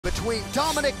between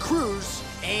Dominick Cruz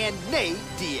and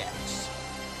Diaz.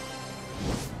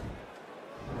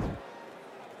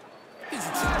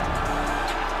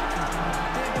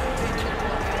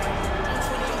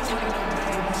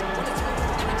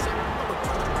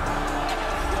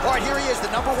 All right, here he is, the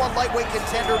 #1 lightweight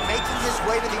contender, making his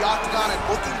way to the octagon and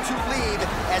looking to lead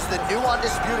as the new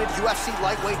undisputed UFC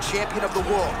lightweight champion of the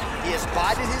world. He has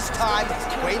bided his time,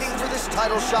 waiting for this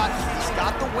title shot. He's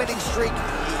got the winning streak.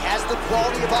 He has the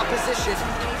quality of opposition.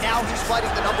 Now he's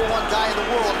fighting the #1 guy in the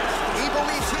world. He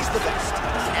believes he's the best.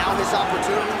 Now his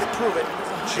opportunity to prove it,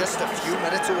 just a few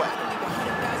minutes away.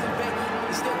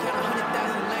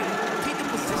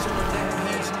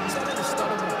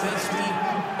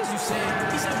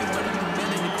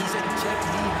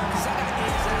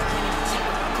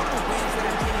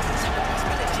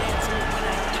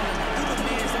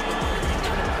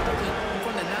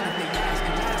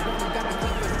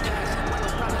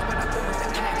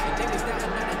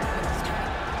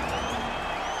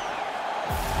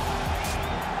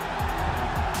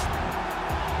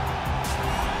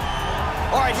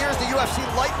 All right, here's the UFC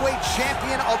lightweight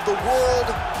champion of the world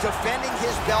defending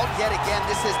his belt yet again.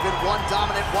 This has been one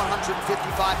dominant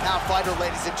 155-pound fighter,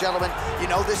 ladies and gentlemen. You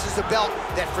know this is a belt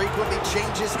that frequently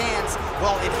changes hands.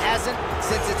 Well, it hasn't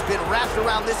since it's been wrapped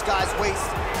around this guy's waist,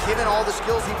 given all the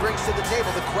skills he brings to the table.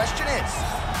 The question is,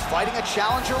 fighting a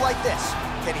challenger like this,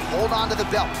 can he hold on to the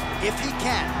belt? If he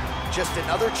can, just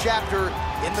another chapter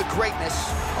in the greatness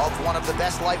of one of the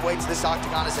best lightweights this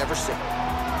octagon has ever seen.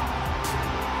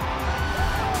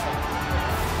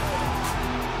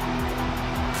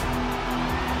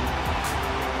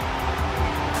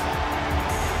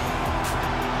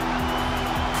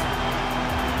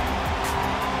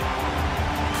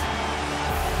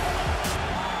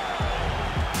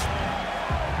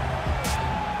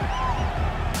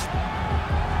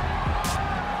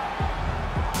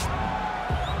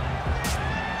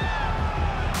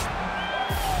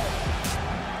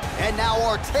 And now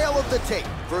our tale of the tape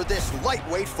for this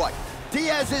lightweight fight.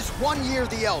 Diaz is 1 year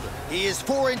the elder. He is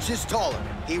 4 inches taller.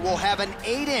 He will have an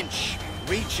 8-inch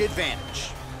reach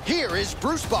advantage. Here is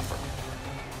Bruce Buffer.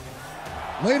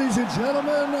 Ladies and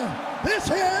gentlemen, this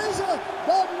is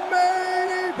the main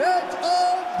event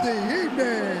of the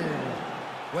evening.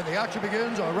 When the action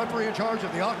begins, our referee in charge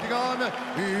of the octagon,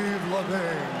 Yves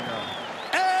Lavigne.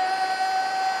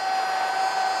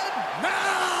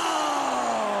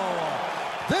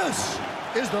 This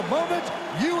is the moment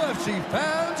UFC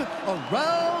fans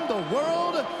around the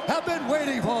world have been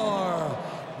waiting for.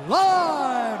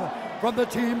 Live from the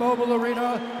T-Mobile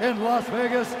Arena in Las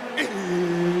Vegas, it's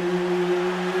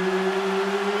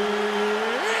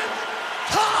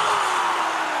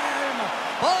time!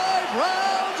 5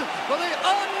 rounds for the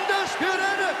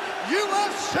undisputed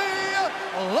UFC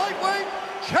Lightweight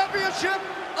Championship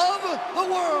of the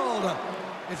world.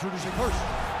 Introducing first,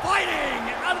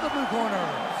 fighting out of the blue corner.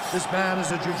 This man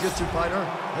is a jiu-jitsu fighter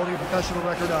holding a professional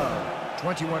record of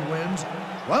 21 wins,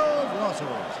 12 losses.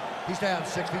 He stands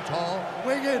 6 feet tall,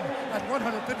 weighing in at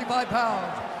 155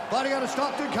 pounds. Fighting out of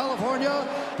Stockton, California,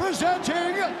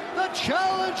 presenting the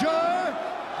challenger,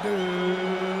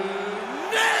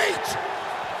 Nate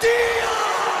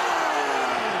Diaz!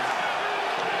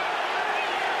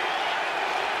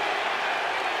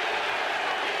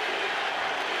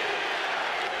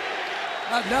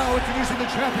 And now introducing the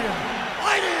champion,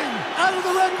 fighting out of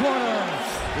the red corner.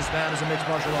 This man is a mixed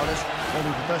martial artist,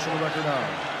 holding a professional record of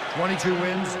 22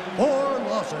 wins, 4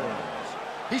 losses.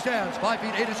 He stands 5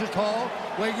 feet 8 inches tall,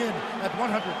 weighing in at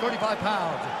 135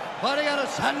 pounds. Fighting out of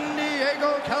San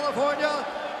Diego, California,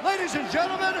 ladies and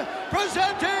gentlemen,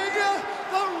 presenting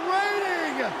the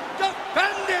reigning,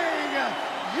 defending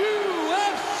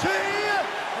UFC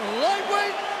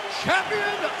lightweight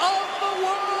champion of the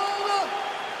world,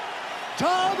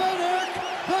 Dominick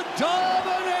the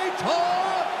Dominator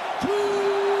Cruz!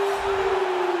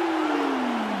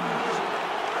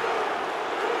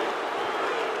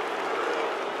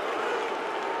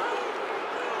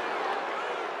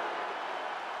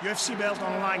 UFC belt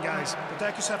on the line, guys.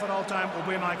 Protect yourself at all time,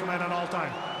 obey my command at all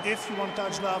time. If you want to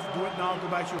touch love, do it now, go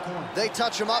back to your corner. They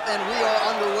touch him up and we are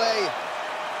underway.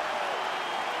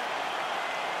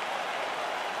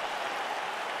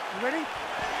 You ready?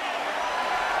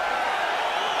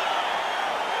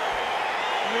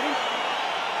 Ready?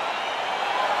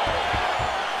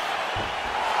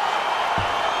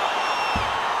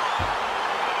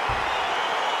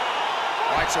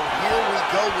 All right, so here we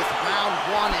go with round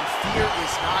 1, and fear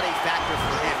is not a factor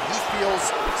for him. He feels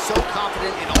so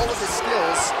confident in all of his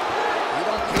skills. He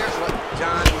don't care what...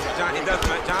 John,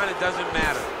 it doesn't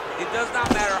matter. it does not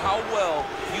matter how well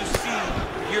you see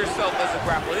yourself as a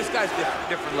grappler. This guy's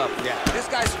different level. Yeah. This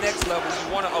guy's next level. You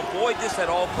want to avoid this at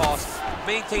all costs.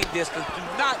 Maintain distance. Do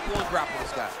not go and grapple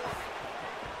this guy.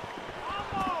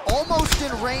 Almost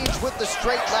in range with the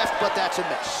straight left, but that's a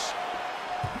miss.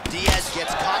 Diaz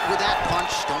gets caught with that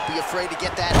punch. Don't be afraid to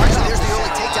get that. Right, so there's the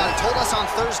early takedown. He told us on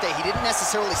Thursday he didn't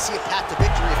necessarily see a path to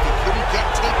victory if he couldn't get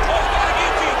takedown.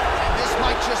 And this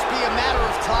might just be a matter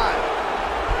of time.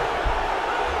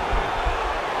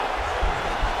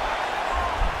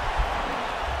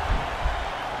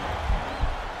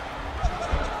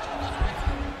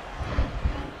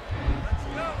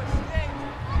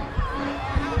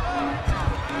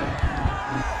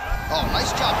 Oh,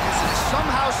 nice job using it.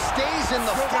 Somehow stays in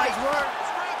the fight.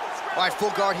 All right,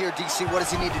 full guard here, DC. What does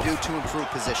he need to do to improve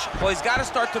position? Well, he's got to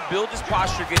start to build his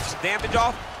posture, get his damage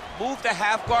off, move to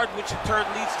half guard, which in turn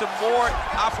leads to more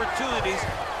opportunities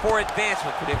for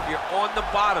advancement. But if you're on the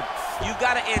bottom, you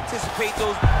got to anticipate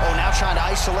those. Oh, now trying to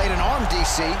isolate an arm,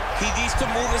 DC. He needs to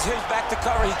move his hips back to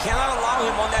cover. He cannot allow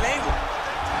him on that angle.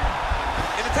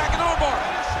 And attacking armbar.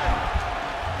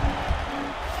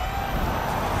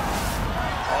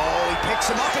 Oh, he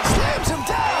picks him up and slams him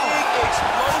down. Big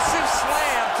explosive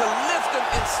slam to lift him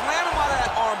and slam him out of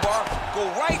that armbar. Go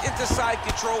right into side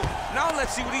control. Now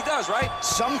let's see what he does, right?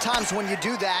 Sometimes when you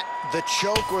do that, the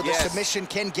choke or the submission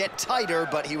can get tighter,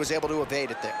 but he was able to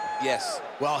evade it there. Yes.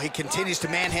 Well, he continues to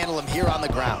manhandle him here on the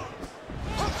ground.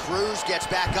 Cruz gets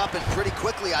back up and pretty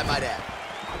quickly, I might add.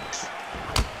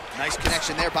 Nice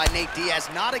connection there by Nate Diaz.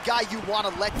 Not a guy you want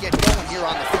to let get going here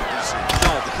on the feet.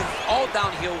 No, because it's all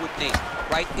downhill with Nate,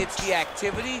 right? It's the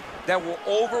activity that will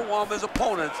overwhelm his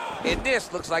opponents, and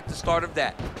this looks like the start of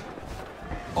that.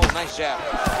 Oh, nice jab.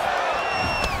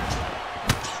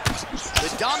 The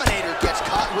Dominator gets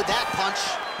caught with that punch.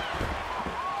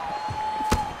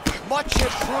 Much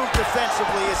improved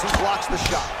defensively as he blocks the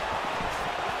shot.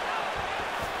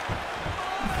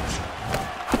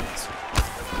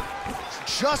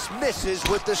 Just misses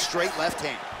with the straight left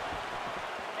hand.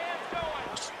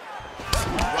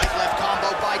 Right-left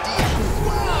combo by Diaz.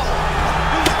 Wow!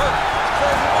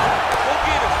 Go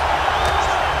get him.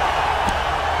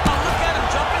 Now look at him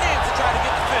jumping in to try to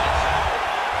get the finish.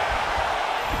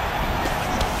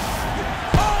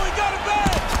 Oh, he got it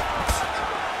back!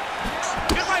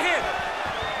 Get right here.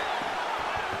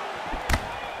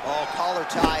 Oh, collar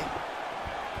tie.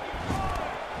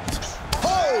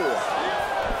 Oh!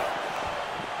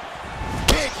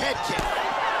 Head kick.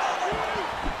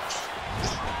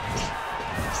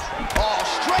 Oh,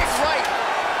 straight right.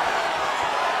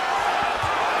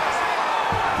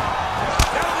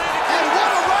 And what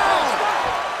a round!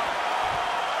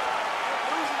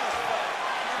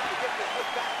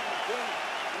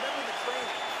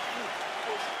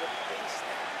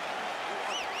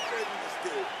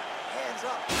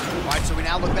 All right, so we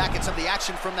now look back at some of the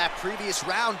action from that previous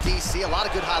round, DC. A lot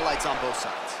of good highlights on both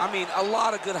sides. I mean, a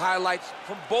lot of good highlights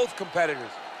from both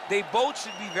competitors. They both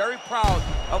should be very proud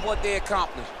of what they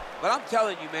accomplished. But I'm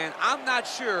telling you, man, I'm not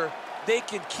sure they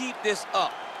can keep this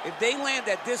up. If they land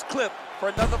at this clip for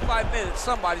another 5 minutes,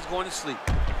 somebody's going to sleep.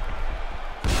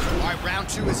 All right, round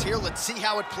two is here. Let's see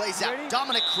how it plays out.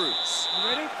 Dominick Cruz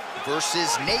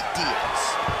versus Nate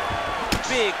Diaz.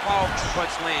 Big, powerful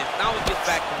punch lands. Now he gets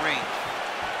back to range.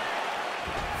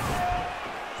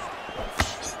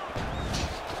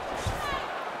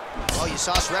 Well, you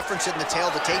saw us referencing the tail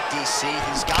of the tape, DC.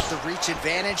 He's got the reach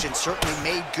advantage and certainly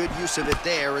made good use of it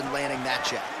there in landing that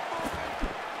jab.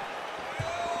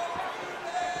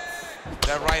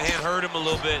 That right hand hurt him a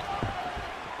little bit.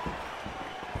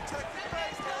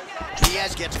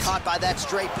 Diaz gets caught by that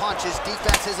straight punch. His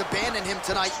defense has abandoned him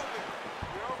tonight.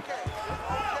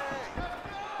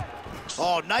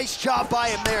 Oh, nice job by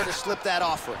him there to slip that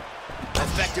offering.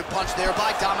 Effective punch there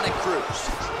by Dominick Cruz.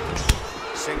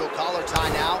 Single collar tie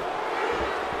now.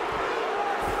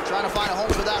 Trying to find a home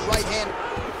for that right hand.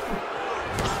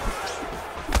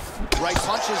 Right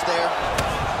punches there.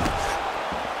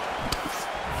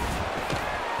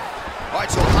 All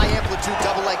right, so a high amplitude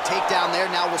double leg takedown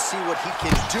there. Now we'll see what he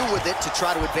can do with it to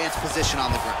try to advance position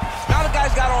on the ground. Now the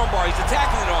guy's got armbar. He's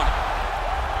attacking it on him.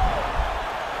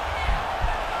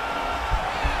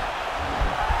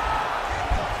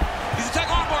 He's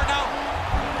attacking armbar now.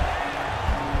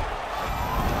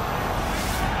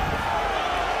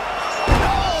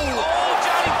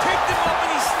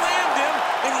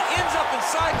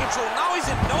 Side control. Now he's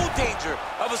in no danger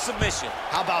of a submission.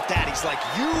 How about that? He's like,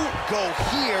 you go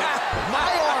here,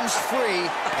 my arm's free,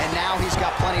 and now he's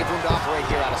got plenty of room to operate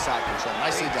here out of side control.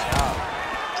 Nicely done.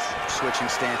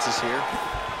 Switching stances here.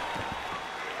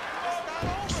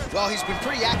 Well, he's been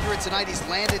pretty accurate tonight. He's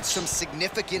landed some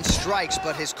significant strikes,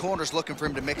 but his corner's looking for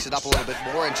him to mix it up a little bit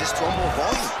more and just throw more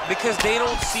volume. Because they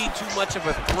don't see too much of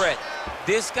a threat.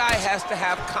 This guy has to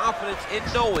have confidence in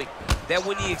knowing that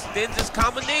when he extends his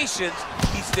combinations,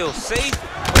 he's still safe.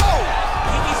 Oh!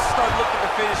 He needs to start looking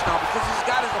to finish now because he's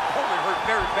got his opponent hurt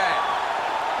very bad.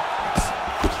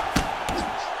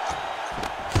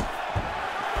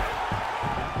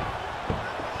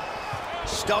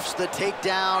 Stuffs the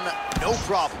takedown, no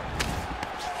problem.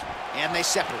 And they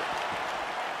separate.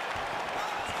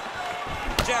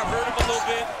 Jab hurt him a little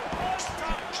bit.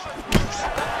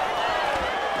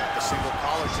 Got the single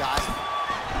collar tie.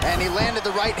 And he landed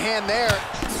the right hand there.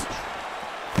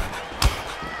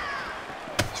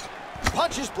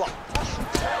 Punches blocked.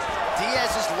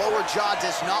 Diaz's lower jaw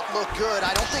does not look good.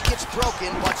 I don't think it's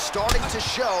broken, but starting to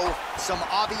show some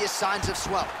obvious signs of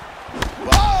swelling.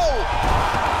 Whoa!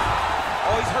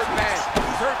 Oh, he's hurt bad.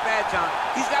 He's hurt bad, John.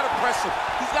 He's got to press him.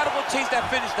 He's got to go chase that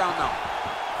finish down now.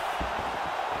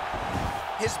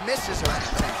 His misses are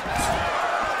intense.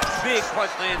 Big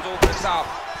punch lands over the top.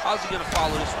 How's he going to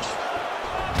follow this one?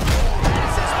 That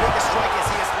is as big a strike as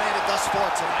he has landed thus far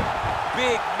tonight.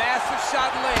 Big, massive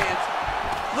shot lands.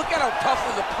 Look at how tough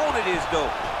his opponent is, though.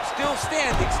 Still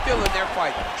standing, still in their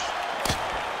fight.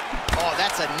 Oh,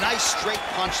 that's a nice straight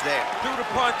punch there. Threw the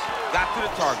punch, got to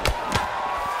the target.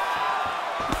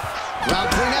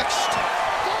 Round 3 next.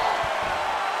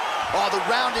 Oh, the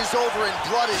round is over and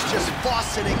blood is just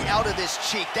fauceting out of this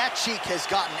cheek. That cheek has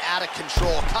gotten out of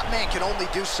control. Cutman can only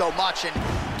do so much, and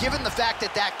given the fact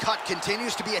that that cut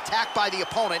continues to be attacked by the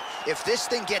opponent, if this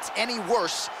thing gets any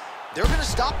worse, they're going to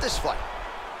stop this fight.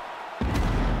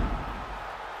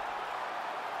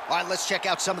 All right, let's check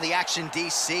out some of the action,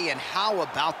 DC, and how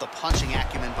about the punching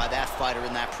acumen by that fighter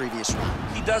in that previous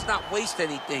round? He does not waste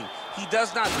anything. He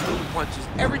does not throw punches.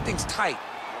 Everything's tight.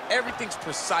 Everything's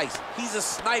precise. He's a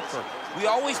sniper. We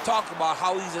always talk about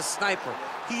how he's a sniper.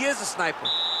 He is a sniper,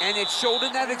 and it showed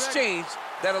in that exchange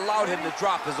that allowed him to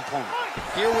drop his opponent.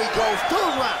 Here we go,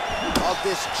 third round of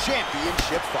this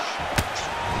championship fight.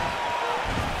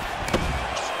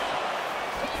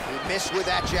 He missed with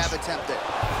that jab attempt there.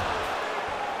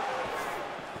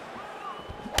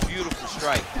 Beautiful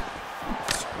strike.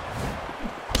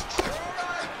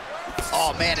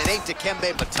 Oh, man, it ain't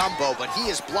Dikembe Mutombo, but he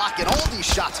is blocking all these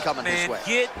shots coming his way.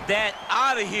 Get that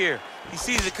out of here. He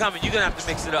sees it coming. You're going to have to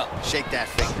mix it up. Shake that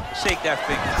finger. Shake that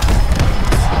finger.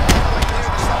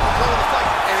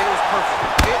 And it was perfect.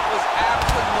 It was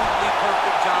absolutely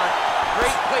perfect, John.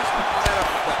 Great placement on that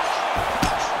uppercut.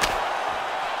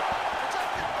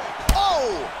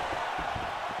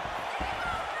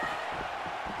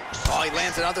 Oh, he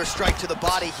lands another strike to the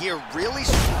body here. Really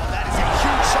strong. That is a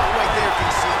huge shot right there,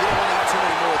 DC. You don't want to eat too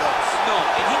many more of those. No,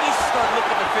 and he needs to start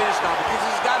looking to finish now because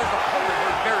he's got his opponent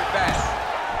hurt very bad.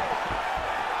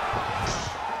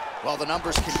 Well, the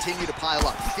numbers continue to pile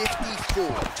up. 54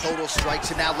 total strikes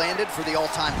have now landed for the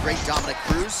all-time great Dominick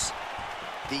Cruz.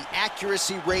 The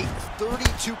accuracy rate,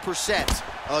 32%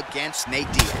 against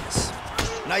Nate Diaz.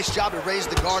 Nice job to raise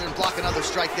the guard and block another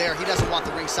strike there. He doesn't want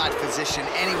the ringside position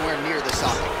anywhere near the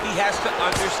socket. He has to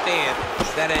understand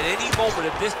that at any moment,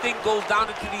 if this thing goes down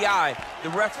into the eye, the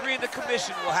referee and the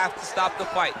commission will have to stop the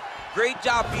fight. Great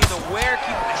job being aware,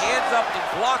 keeping the hands up and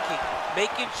blocking,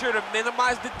 making sure to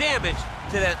minimize the damage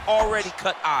to that already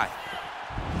cut eye.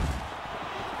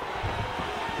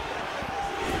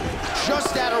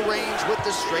 Just out of range with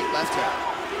the straight left hand.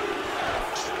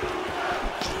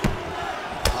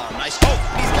 Oh, nice. Oh,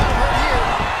 he's got him hurt here.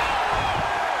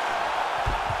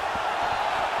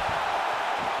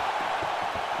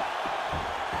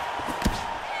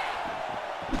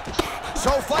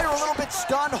 So fighter a little bit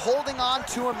stunned, holding on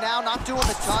to him now, not doing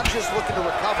the ton, just looking to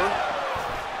recover.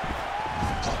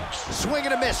 Swing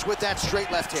and a miss with that straight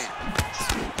left hand.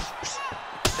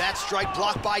 That strike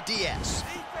blocked by Diaz.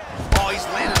 Oh, he's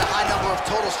landed a high number of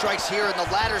total strikes here in the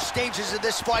latter stages of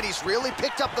this fight. He's really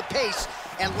picked up the pace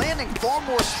and landing far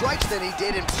more strikes than he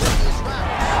did in previous rounds.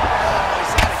 Oh,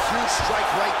 he's had a huge strike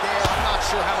right there. I'm not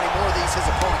sure how many more of these his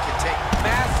opponent can take.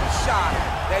 Massive shot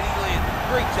that he landed.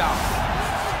 Great job.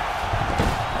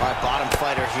 All right, bottom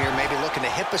fighter here, maybe looking to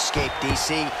hip escape,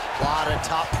 DC. A lot of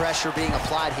top pressure being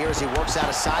applied here as he works out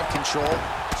of side control.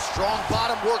 Strong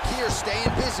bottom work here,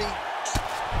 staying busy.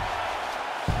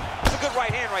 That's a good right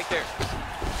hand right there.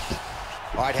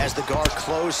 All right, has the guard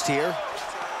closed here.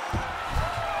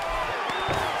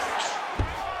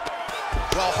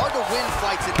 Well, hard to win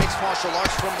fights in mixed martial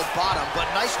arts from the bottom, but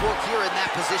nice work here in that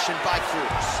position by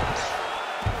Cruz.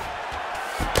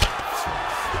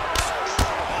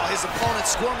 Oh, his opponent opponent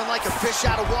squirming like a fish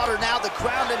out of water now. The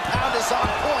ground and pound is on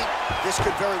point. This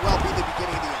could very well be the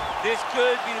beginning of the end. This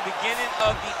could be the beginning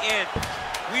of the end.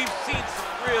 We've seen some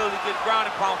really good ground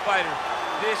and pound fighters.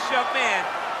 This young man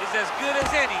is as good as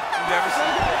any we've ever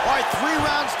seen. All right, 3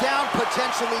 rounds down,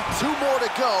 potentially 2 more to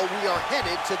go. We are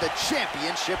headed to the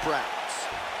championship rounds.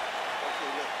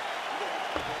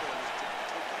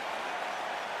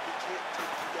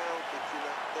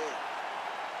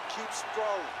 Keep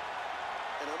strong.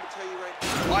 And I'm gonna tell you right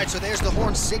now. All right, so there's the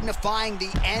horn signifying the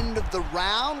end of the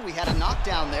round. We had a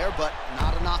knockdown there, but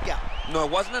not a knockout. No, it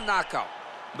wasn't a knockout,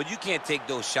 but you can't take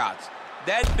those shots.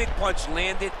 That big punch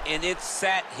landed, and it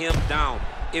sat him down.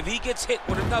 If he gets hit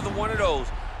with another one of those,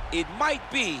 it might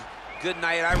be good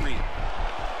night, Irene.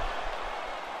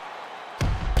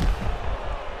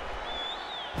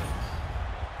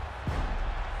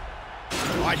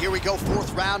 All right, here we go,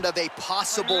 4th round of a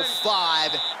possible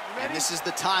 5. And this is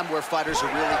the time where fighters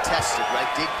are really tested, right?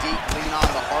 Dig deep, lean on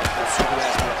the heart. We'll see who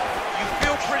has more. You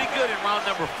feel pretty good in round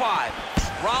number 5.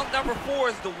 Round number 4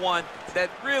 is the one that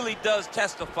really does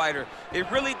test the fighter. It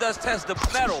really does test the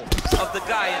mettle of the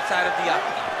guy inside of the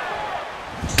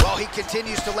octagon. Well, he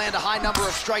continues to land a high number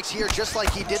of strikes here, just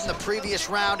like he did in the previous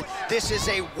round. This is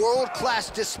a world-class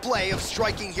display of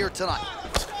striking here tonight.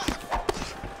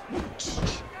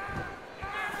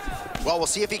 Well, we'll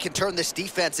see if he can turn this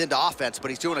defense into offense,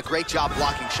 but he's doing a great job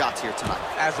blocking shots here tonight.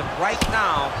 As of right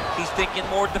now, he's thinking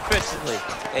more defensively,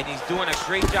 and he's doing a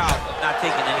great job of not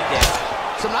taking any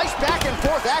damage. Some nice back and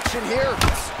forth action here.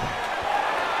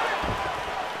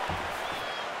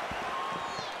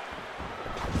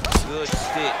 Good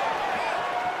stick.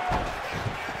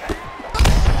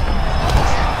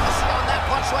 Missing on that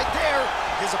punch right there.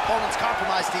 His opponent's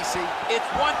compromised, DC. It's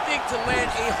one thing to land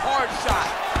a hard shot.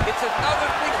 It's another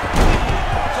thing completely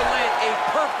to land a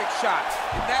perfect shot.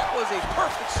 And that was a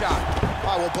perfect shot.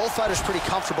 All right, well, both fighters pretty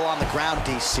comfortable on the ground,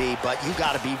 DC, but you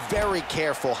got to be very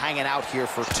careful hanging out here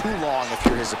for too long if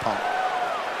you're his opponent.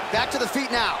 Back to the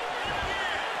feet now.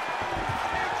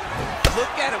 Look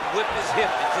at him whip his hip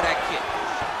into that kick.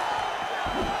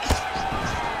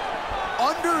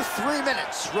 Under 3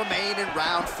 minutes remain in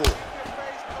round 4.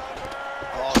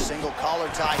 Oh, single collar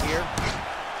tie here.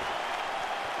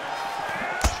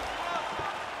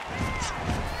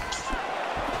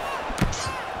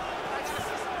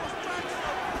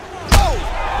 Oh!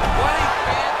 What a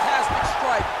fantastic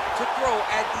strike to throw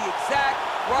at the exact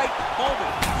right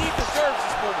moment. He deserves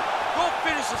this moment. Go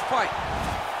finish this fight.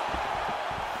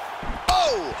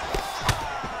 Oh!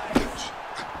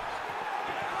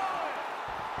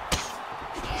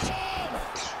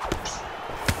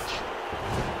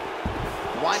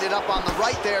 Winded up on the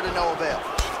right there to no avail.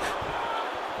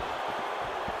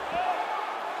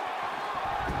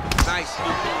 Nice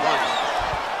looping punch.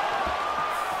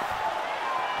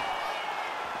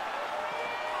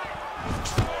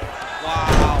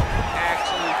 Wow,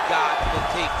 actually got the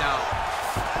takedown.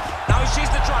 Now he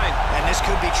shakes the triangle. And this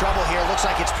could be trouble here. Looks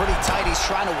like it's pretty tight. He's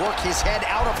trying to work his head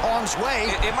out of harm's way.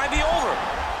 It might be over.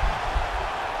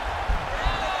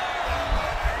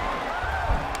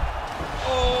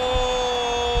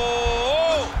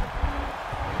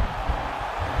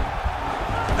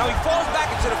 Now he falls back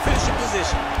into the finishing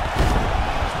position.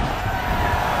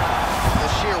 The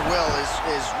sheer will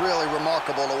is really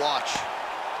remarkable to watch.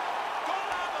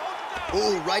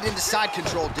 Ooh, right into side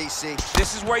control, DC.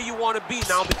 This is where you want to be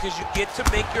now because you get to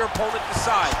make your opponent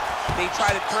decide. They try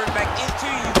to turn back into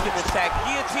you, you can attack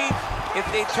guillotine. If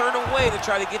they turn away to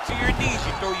try to get to your knees,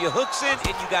 you throw your hooks in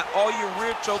and you got all your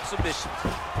rear choke submissions.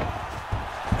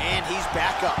 And he's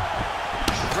back up.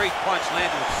 Great punch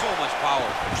landed with so much power.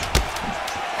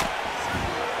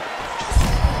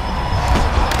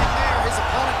 His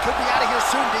opponent could be out of here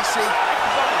soon, DC.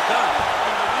 He's almost done.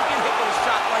 And when you get hit with a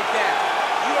shot like that,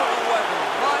 you don't know whether to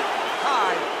run,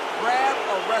 hide, grab,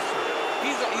 or wrestle.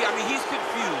 He's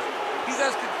confused. He's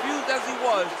as confused as he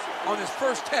was on his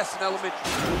first test in elementary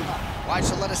school. All right,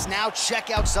 so let us now check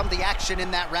out some of the action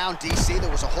in that round, DC. There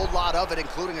was a whole lot of it,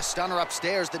 including a stunner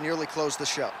upstairs that nearly closed the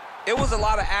show. It was a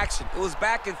lot of action. It was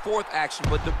back and forth action,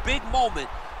 but the big moment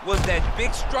was that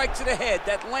big strike to the head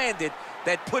that landed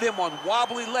that put him on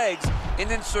wobbly legs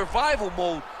and in survival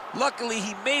mode. Luckily,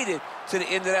 he made it to the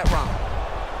end of that round.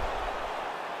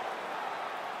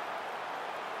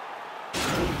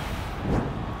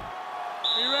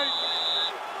 Are you ready?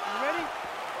 You ready?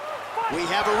 We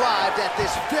have arrived at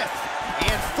this 5th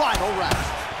and final round.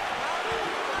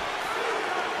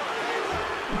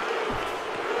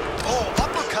 Oh,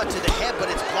 uppercut to the head, but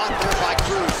it's blocked there by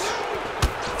Cruz.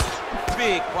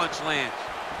 Big punch lands.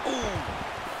 Ooh.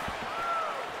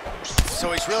 So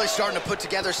he's really starting to put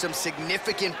together some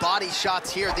significant body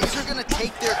shots here. These are going to take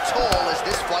their toll as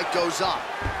this fight goes on.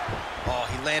 Oh,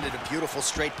 he landed a beautiful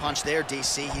straight punch there,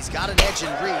 DC. He's got an edge in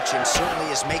reach and certainly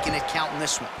is making it count in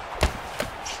this one.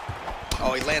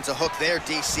 Oh, he lands a hook there,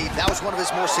 DC. That was one of his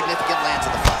more significant lands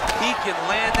of the fight. He can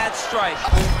land that strike.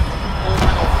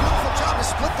 Beautiful job to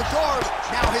split the guard.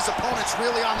 Now his opponent's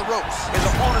really on the ropes. His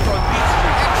opponent's on beat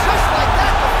street. And just like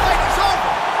that, the fight is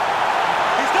over.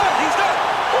 He's done, he's done.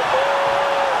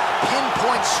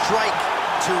 Pinpoint strike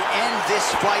to end this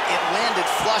fight. It landed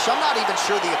flush. I'm not even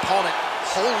sure the opponent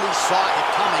wholly saw it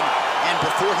coming, and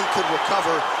before he could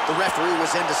recover, the referee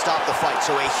was in to stop the fight.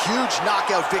 So a huge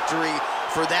knockout victory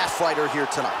for that fighter here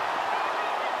tonight.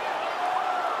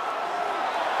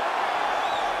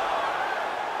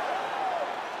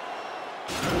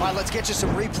 All right, let's get you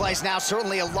some replays now.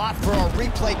 Certainly a lot for our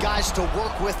replay guys to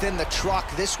work with in the truck.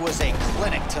 This was a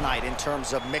clinic tonight in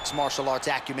terms of mixed martial arts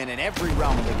acumen in every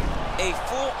realm of the game. A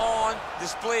full-on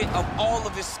display of all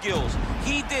of his skills.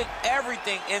 He did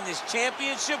everything in this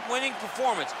championship-winning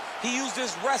performance. He used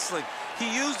his wrestling.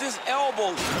 He used his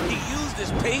elbows. He used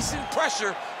his pace and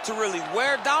pressure to really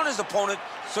wear down his opponent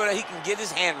so that he can get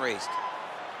his hand raised.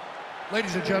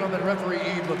 Ladies and gentlemen, referee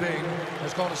Yves Levine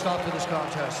has called a stop to this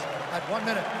contest at 1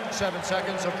 minute, 7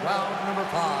 seconds of round number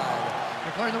 5.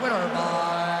 Declaring the winner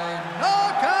by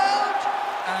knockout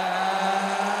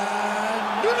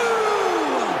and new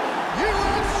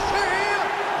UFC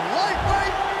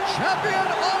lightweight champion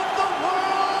of the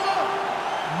world,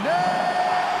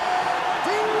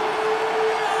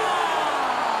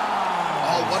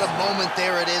 Oh, what a moment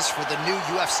there it is for the new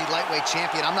UFC lightweight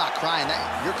champion. I'm not crying.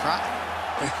 You're crying.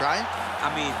 Are you crying? I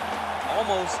mean,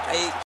 almost a